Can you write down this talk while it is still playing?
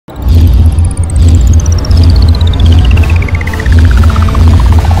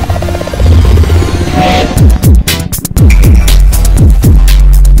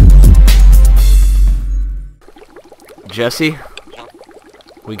Jesse.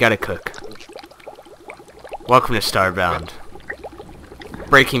 We gotta cook. Welcome to Starbound.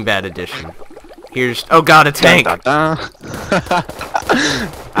 Breaking Bad edition. Here's... Oh god, a tank! I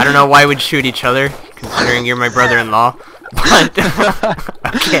don't know why we'd shoot each other, considering you're my brother-in-law. But...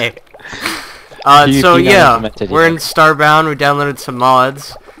 okay. So yeah, we're in Starbound. We downloaded some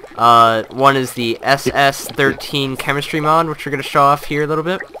mods. One is the SS13 Chemistry Mod, which we're going to show off here a little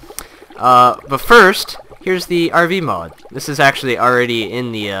bit. But first, here's the RV mod. This is actually already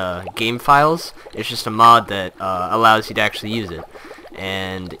in the game files. It's just a mod that allows you to actually use it.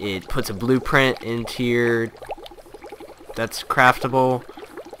 And it puts a blueprint into your... That's craftable.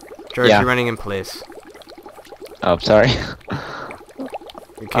 George, you're running in place. Oh, sorry.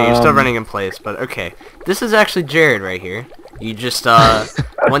 Okay, you're still running in place, but okay. This is actually Jared right here. You just,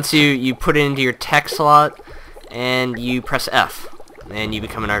 once you put it into your tech slot, and you press F, and you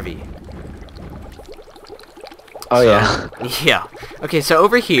become an RV. Oh, so, yeah. Okay, so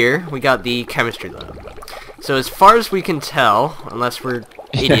over here, we got the chemistry lab. So as far as we can tell, unless we're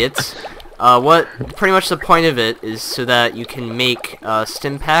idiots, pretty much the point of it is so that you can make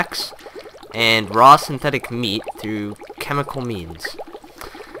stim packs and raw synthetic meat through chemical means.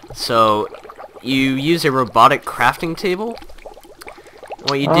 So you use a robotic crafting table.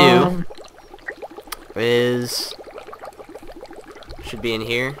 What you do is should be in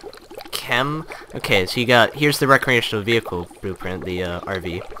here. Chem. Okay, so you got here's the recreational vehicle blueprint, the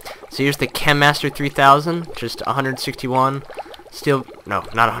RV. So here's the Chem Master 3000, just 161 steel. No,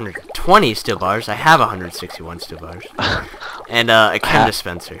 not 120 steel bars. I have 161 steel bars, and a chem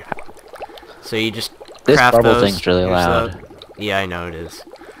dispenser. So you just craft this those. Thing's really loud. Yeah, I know it is.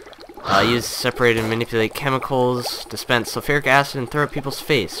 Use separate and manipulate chemicals, dispense sulfuric acid, and throw at people's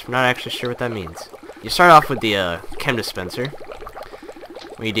face. We're not actually sure what that means. You start off with the chem dispenser.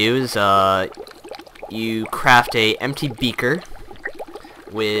 What you do is you craft a empty beaker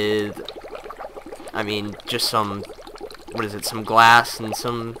with, I mean, just some, what is it? Some glass and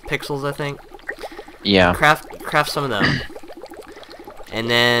some pixels, I think. Yeah. Craft some of them, and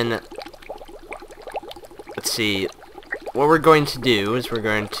then let's see. What we're going to do is we're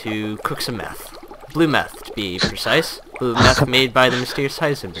going to cook some meth. Blue meth, to be precise. Blue meth made by the mysterious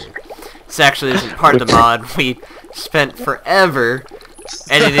Heisenberg. This actually isn't part of the mod. We spent forever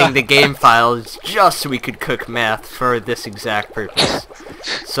editing the game files just so we could cook meth for this exact purpose.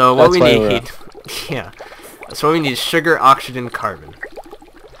 So what we need... Yeah. So what we need is sugar, oxygen, carbon.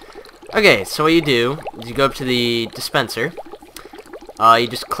 Okay, so what you do is you go up to the dispenser. You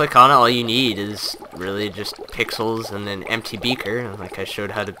just click on it. All you need is really just pixels and an empty beaker, like I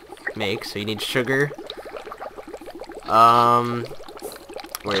showed how to make. So you need sugar, carbon,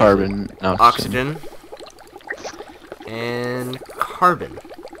 oxygen, and carbon.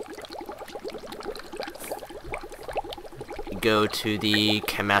 You go to the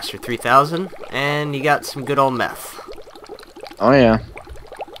Chem Master 3000, and you got some good old meth. Oh yeah.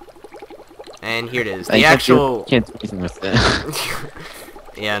 And here it is. The actual... Can't do anything with it.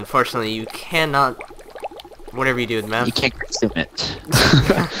 Yeah, unfortunately, you cannot... Whatever you do with meth. You can't consume it.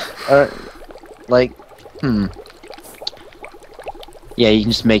 Yeah, you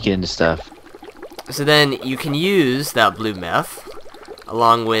can just make it into stuff. So then, you can use that blue meth,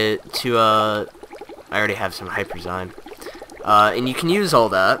 along with, I already have some Hyperzyme. And you can use all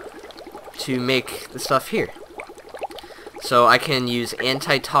that to make the stuff here. So I can use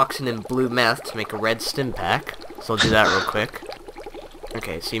antitoxin and blue meth to make a red stim pack. So I'll do that real quick.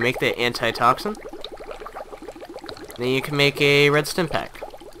 Okay, so you make the antitoxin. Then you can make a red stim pack.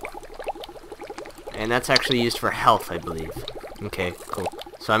 And that's actually used for health, I believe. Okay, cool.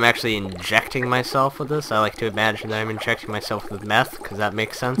 So I'm actually injecting myself with this. I like to imagine that I'm injecting myself with meth, because that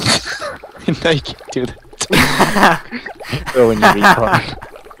makes sense. No, you can't do that. Oh, when you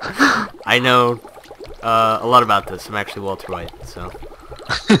retard. I know a lot about this. I'm actually Walter White, so...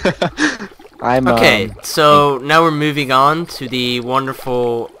 Okay, so now we're moving on to the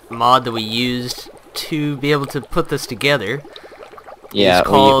wonderful mod that we used to be able to put this together. Yeah, it's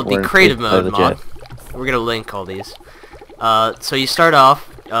called the Creative Mode mod. We're gonna link all these. So you start off,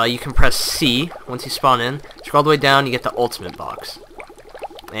 you can press C once you spawn in. Scroll all the way down, you get the ultimate box.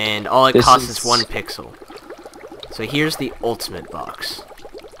 And all it costs is 1 pixel. So here's the ultimate box.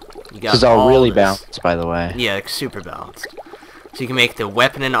 You got this is all really balanced, by the way. Yeah, it's super balanced. So you can make the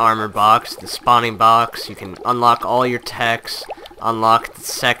weapon and armor box, the spawning box, you can unlock all your techs, unlock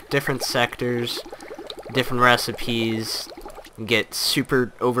the different sectors, different recipes, and get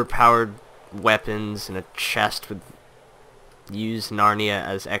super overpowered weapons and a chest with use Narnia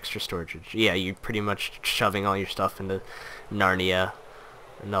as extra storage. Yeah, you're pretty much shoving all your stuff into Narnia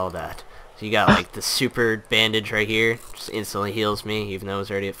and all that. So you got like the super bandage right here, just instantly heals me even though I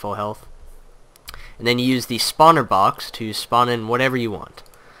was already at full health. And then you use the spawner box to spawn in whatever you want.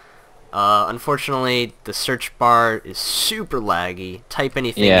 Unfortunately, the search bar is super laggy. Type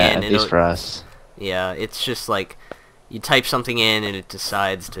anything in. Yeah, at least for us. Yeah, it's just like you type something in and it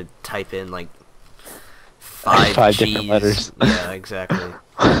decides to type in like five different letters. Yeah, exactly.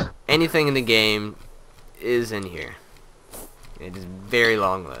 Anything in the game is in here. It is a very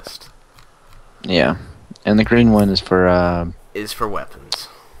long list. Yeah, and the green one is for weapons.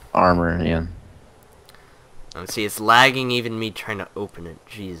 Armor. Yeah. Let's see, it's lagging even me trying to open it.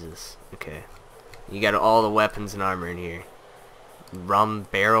 Jesus. Okay. You got all the weapons and armor in here. Rum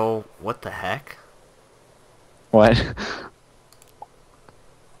barrel. What the heck? What?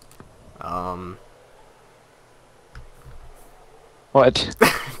 What?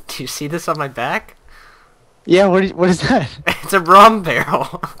 Do you see this on my back? Yeah. What is that? It's a rum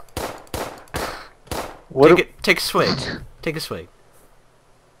barrel. What? Take a swig. Take a swig.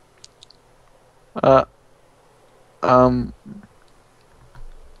 Do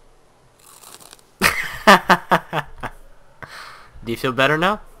you feel better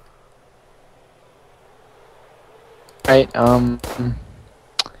now? Right.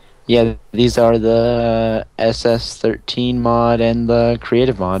 Yeah. These are the SS13 mod and the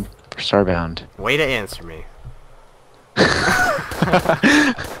creative mod for Starbound. Way to answer me.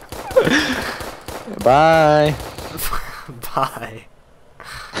 Bye. Bye.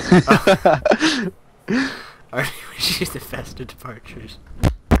 Alright, we should the faster departures.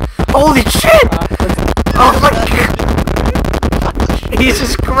 Holy shit! Oh my god!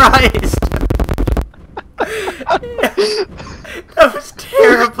 Jesus Christ! That was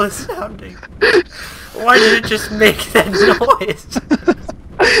terrible sounding. Why did it just make that noise?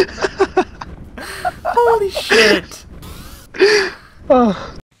 Holy shit!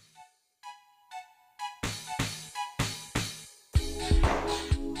 Oh.